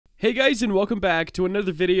Hey guys, and welcome back to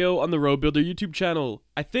another video on the RoBuilder YouTube channel.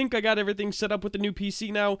 I think I got everything set up with the new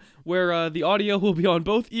PC now, where the audio will be on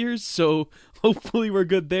both ears, so hopefully we're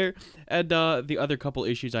good there. And the other couple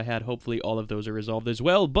issues I had, hopefully all of those are resolved as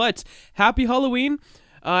well. But happy Halloween!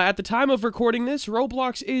 At the time of recording this,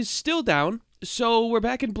 Roblox is still down, so we're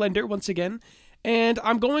back in Blender once again, and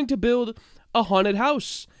I'm going to build a haunted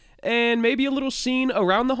house. And maybe a little scene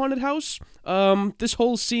around the haunted house. This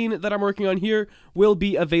whole scene that I'm working on here will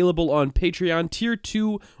be available on Patreon, tier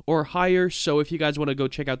 2 or higher, so if you guys want to go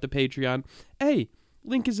check out the Patreon, hey,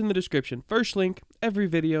 link is in the description. First link, every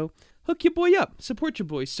video. Hook your boy up, support your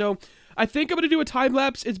boy. So, I think I'm going to do a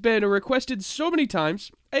time-lapse. It's been requested so many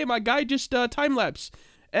times. Hey, my guy just time-lapse.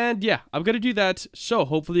 And yeah, I'm going to do that, so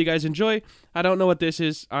hopefully you guys enjoy. I don't know what this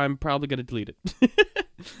is. I'm probably going to delete it.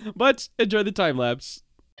 But enjoy the time-lapse.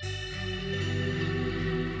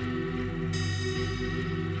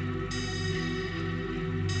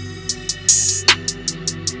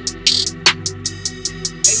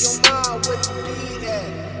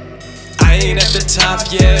 I ain't at the top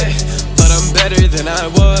yet, but I'm better than I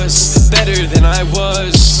was,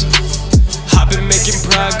 I've been making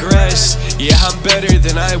progress, yeah, I'm better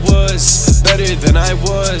than I was,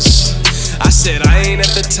 I said I ain't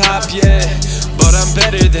at the top yet, but I'm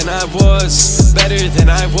better than I was,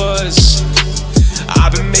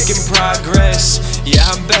 I've been making progress, yeah,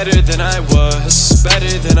 I'm better than I was,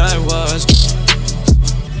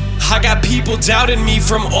 I got people doubting me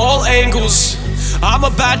from all angles. I'm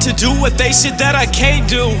about to do what they said that I can't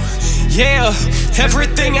do. Yeah,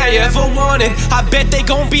 everything I ever wanted. I bet they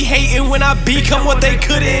gon' be hating when I become what they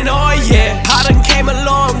couldn't. Oh yeah, I done came a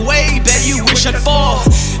long way, bet you wish I'd fall.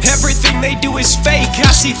 Everything they do is fake,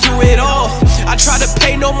 I see through it all. I try to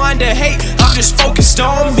pay no mind to hate, I'm just focused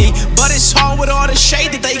on me. But it's hard with all the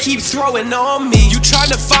shade that they keep throwing on me. You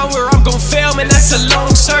trying to find where I'm gon' fail, man, that's a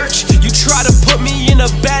long search. You try to put me in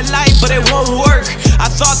a bad light, but it won't work.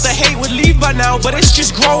 I thought the hate would leave by now, but it's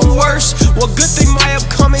just grown worse. Well, good thing my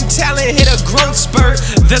upcoming talent hit a growth spurt.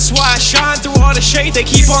 That's why I shine through all the shade they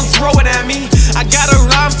keep on throwing at me. I gotta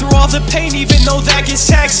rhyme through all the pain, even though that gets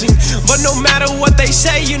taxing. But no matter what they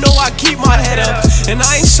say, you know I keep my head up. And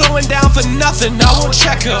I ain't slowing down for nothing, I won't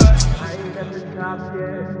check up. I ain't at the top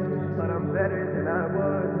yet, but I'm better than I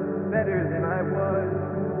was,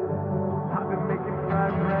 I've been making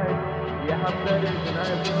progress, yeah, I'm better than I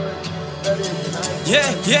was. Yeah,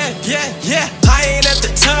 I ain't at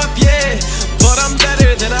the top yet, but I'm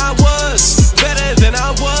better than I was,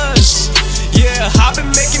 yeah, I've been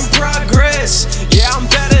making progress, yeah, I'm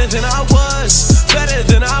better than I was,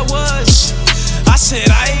 I said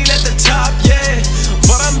I ain't at the top yet,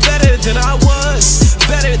 but I'm better than I was,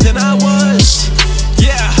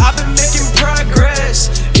 yeah, I've been making progress,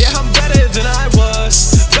 yeah, I'm better than I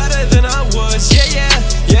was,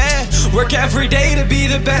 yeah, work every day to be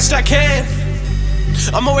the best I can.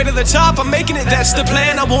 I'm my way to the top, I'm making it, that's the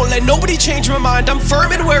plan. I won't let nobody change my mind, I'm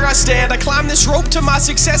firm in where I stand. I climb this rope to my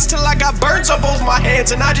success till I got burns on both my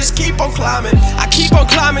hands. And I just keep on climbing, I keep on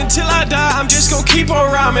climbing till I die, I'm just gonna keep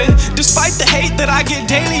on rhyming. Despite the hate that I get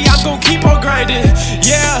daily, I'm gonna keep on grinding.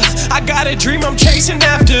 Yeah, I got a dream I'm chasing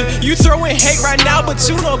after. You throwing hate right now, but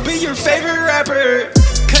soon I'll be your favorite rapper.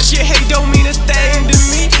 Cause your hate don't mean a thing to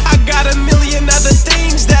me. I got a million other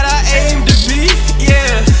things that I aim to be,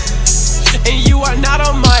 yeah. And you are not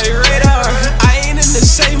on my radar, I ain't in the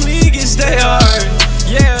same league as they are.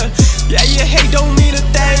 Yeah, your hate don't mean a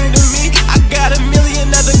thing to me. I got a million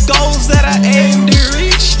other goals that I aim to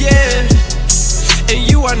reach, yeah. And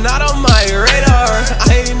you are not on my radar,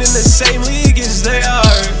 I ain't in the same league as they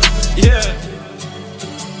are, yeah.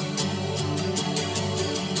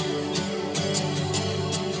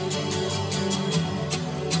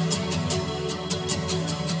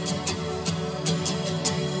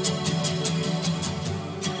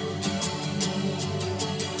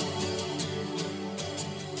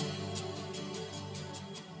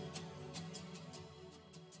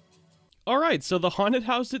 Alright, so the haunted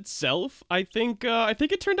house itself, I think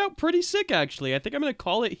it turned out pretty sick, actually. I think I'm going to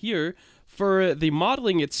call it here for the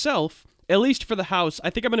modeling itself, at least for the house. I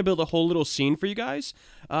think I'm going to build a whole little scene for you guys.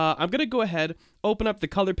 I'm going to go ahead, open up the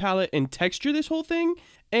color palette, and texture this whole thing.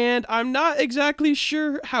 And I'm not exactly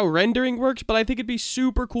sure how rendering works, but I think it'd be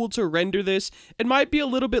super cool to render this. It might be a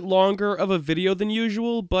little bit longer of a video than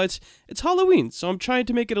usual, but it's Halloween, so I'm trying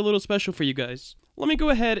to make it a little special for you guys. Let me go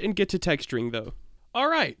ahead and get to texturing, though.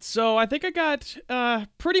 Alright, so I think I got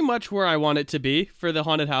pretty much where I want it to be for the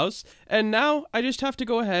haunted house, and now I just have to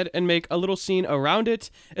go ahead and make a little scene around it.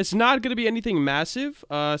 It's not going to be anything massive,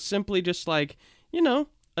 simply just like, you know,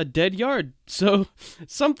 a dead yard. So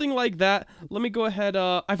something like that. Let me go ahead.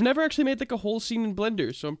 I've never actually made like a whole scene in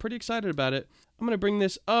Blender, so I'm pretty excited about it. I'm going to bring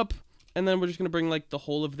this up, and then we're just going to bring like the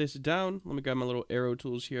whole of this down. Let me grab my little arrow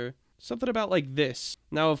tools here. Something about like this.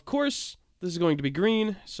 Now, of course, this is going to be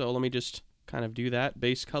green, so let me just kind of do that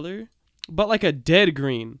base color. But like a dead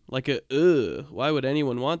green, like a, why would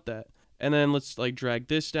anyone want that? And then let's like drag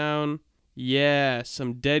this down. Yeah,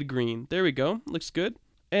 some dead green. There we go. Looks good.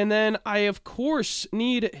 And then I, of course,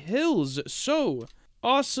 need hills. So,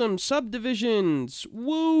 awesome subdivisions.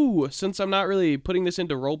 Woo! Since I'm not really putting this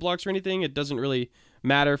into Roblox or anything, it doesn't really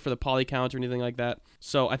matter for the poly count or anything like that.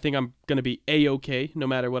 So, I think I'm going to be A-okay no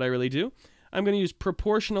matter what I really do. I'm going to use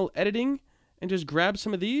proportional editing and just grab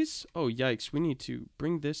some of these. Oh, yikes. We need to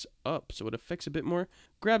bring this up so it affects a bit more.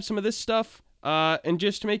 Grab some of this stuff and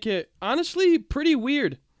just make it, honestly, pretty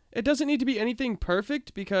weird. It doesn't need to be anything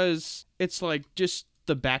perfect because it's like just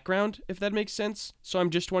the background, if that makes sense. So I'm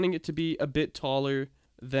just wanting it to be a bit taller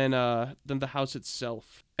than the house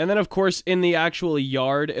itself. And then, of course, in the actual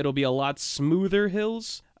yard, it'll be a lot smoother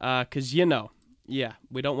hills. Because, you know, yeah,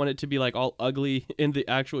 we don't want it to be like all ugly in the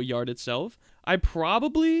actual yard itself. I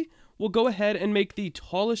probably will go ahead and make the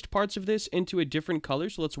tallest parts of this into a different color.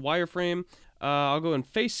 So let's wireframe. I'll go and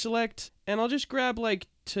face select, and I'll just grab like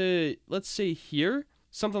to, let's say here,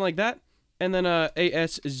 something like that. And then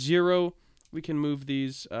AS0, we can move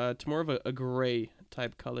these to more of a gray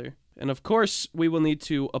type color. And of course, we will need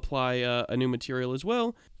to apply a new material as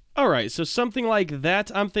well. Alright, so something like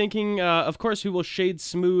that, I'm thinking. Of course, we will shade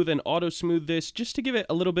smooth and auto smooth this just to give it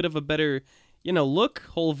a little bit of a better, you know, look,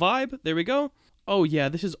 whole vibe. There we go. Oh yeah,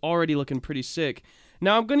 this is already looking pretty sick.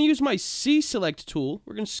 Now I'm going to use my C-Select tool.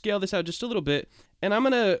 We're going to scale this out just a little bit. And I'm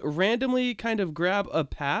going to randomly kind of grab a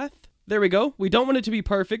path. There we go. We don't want it to be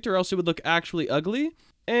perfect or else it would look actually ugly.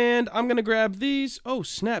 And I'm going to grab these. Oh,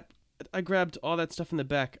 snap. I grabbed all that stuff in the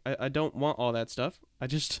back. I don't want all that stuff. I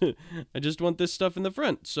just want this stuff in the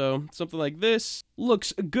front. So something like this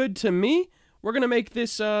looks good to me. We're going to make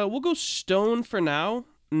this, we'll go stone for now.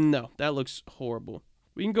 No, that looks horrible.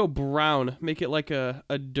 We can go brown, make it like a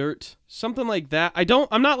dirt, something like that.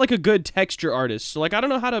 I'm not like a good texture artist. So like, I don't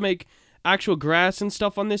know how to make actual grass and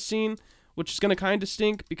stuff on this scene, which is going to kind of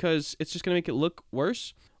stink because it's just going to make it look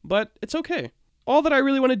worse, but it's okay. All that I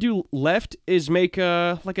really want to do left is make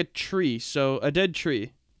like a tree, so a dead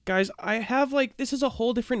tree. Guys, I have like, this is a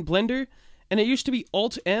whole different Blender, and it used to be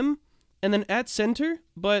Alt-M and then at center,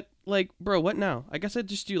 but like, bro, what now? I guess I'd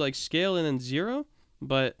just do like scale and then 0.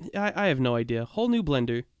 But I have no idea. Whole new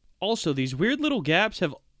Blender. Also, these weird little gaps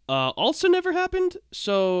have also never happened.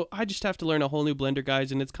 So I just have to learn a whole new Blender,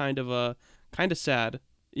 guys, and it's kind of sad.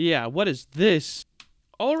 Yeah, what is this?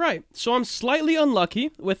 All right, so I'm slightly unlucky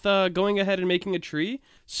with going ahead and making a tree.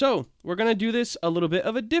 So we're gonna do this a little bit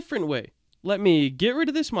of a different way. Let me get rid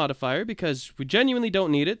of this modifier because we genuinely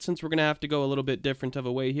don't need it since we're gonna have to go a little bit different of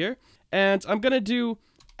a way here. And I'm gonna do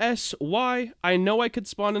SY. I know I could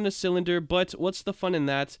spawn in a cylinder, but what's the fun in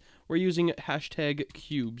that? We're using hashtag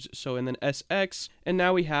cubes. So, and then SX, and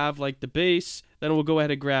now we have like the base. Then we'll go ahead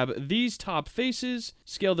and grab these top faces,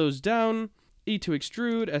 scale those down, E to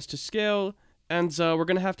extrude, S to scale, and we're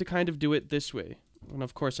gonna have to kind of do it this way. And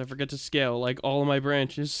of course, I forget to scale like all of my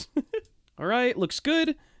branches. All right, looks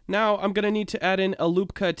good. Now I'm gonna need to add in a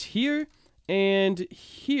loop cut here and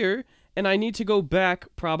here, and I need to go back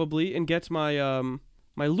probably and get my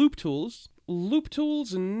my loop tools. Loop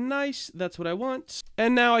tools, nice, that's what I want.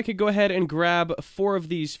 And now I could go ahead and grab 4 of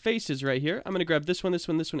these faces right here. I'm gonna grab this one, this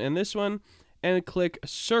one, this one, and this one, and click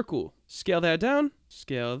circle. Scale that down,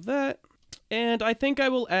 scale that, and I think I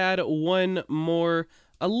will add one more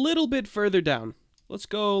a little bit further down. Let's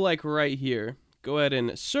go like right here. Go ahead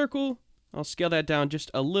and circle. I'll scale that down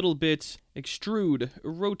just a little bit. Extrude,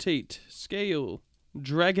 rotate, scale.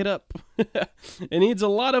 Drag it up. It needs a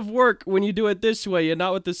lot of work when you do it this way and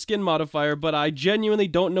not with the skin modifier, but I genuinely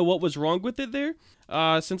don't know what was wrong with it there,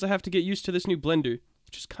 since I have to get used to this new Blender,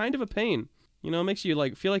 which is kind of a pain. You know, it makes you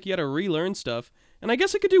like feel like you gotta relearn stuff. And I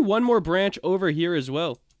guess I could do one more branch over here as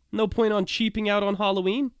well. No point on cheaping out on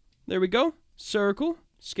Halloween. There we go. Circle.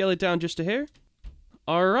 Scale it down just a hair.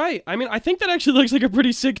 Alright, I mean, I think that actually looks like a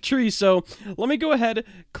pretty sick tree, so let me go ahead,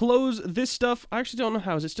 close this stuff. I actually don't know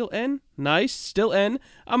how. Is it still N? Nice, still N.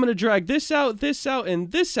 I'm gonna drag this out,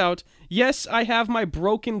 and this out. Yes, I have my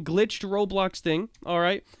broken, glitched Roblox thing,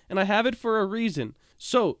 alright, and I have it for a reason.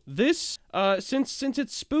 So, this, since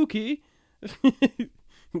it's spooky,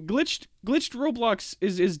 glitched Roblox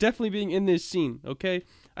is definitely being in this scene, okay?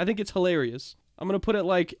 I think it's hilarious. I'm gonna put it,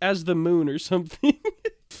 like, as the moon or something.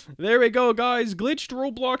 There we go, guys. Glitched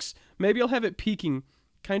Roblox. Maybe I'll have it peeking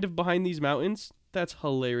kind of behind these mountains. That's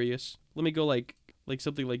hilarious. Let me go, like, like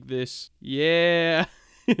something like this. Yeah.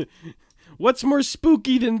 What's more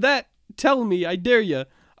spooky than that? Tell me, I dare ya.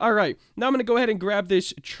 All right, now I'm gonna go ahead and grab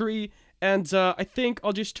this tree, and I think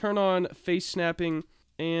I'll just turn on face snapping,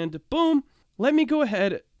 and boom. Let me go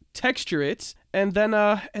ahead, texture it, and then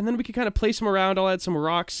we can kind of place them around. I'll add some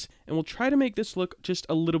rocks, and we'll try to make this look just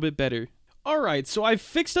a little bit better. All right, so I've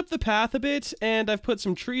fixed up the path a bit, and I've put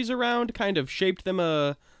some trees around, kind of shaped them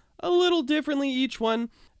a little differently each one,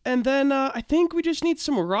 and then I think we just need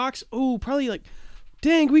some rocks. Oh, probably like,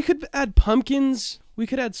 dang, we could add pumpkins. We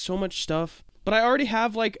could add so much stuff. But I already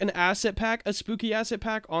have like an asset pack, a spooky asset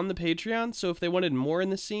pack on the Patreon, so if they wanted more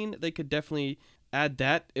in the scene, they could definitely add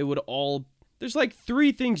that. It would all... There's like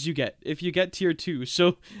 3 things you get if you get tier 2,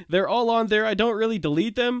 so they're all on there. I don't really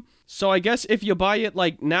delete them, so I guess if you buy it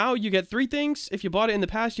like now, you get 3 things. If you bought it in the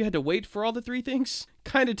past, you had to wait for all the 3 things.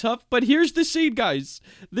 Kind of tough, but here's the seed, guys.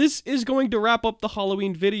 This is going to wrap up the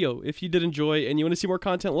Halloween video. If you did enjoy and you want to see more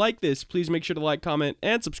content like this, please make sure to like, comment,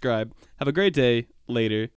 and subscribe. Have a great day. Later.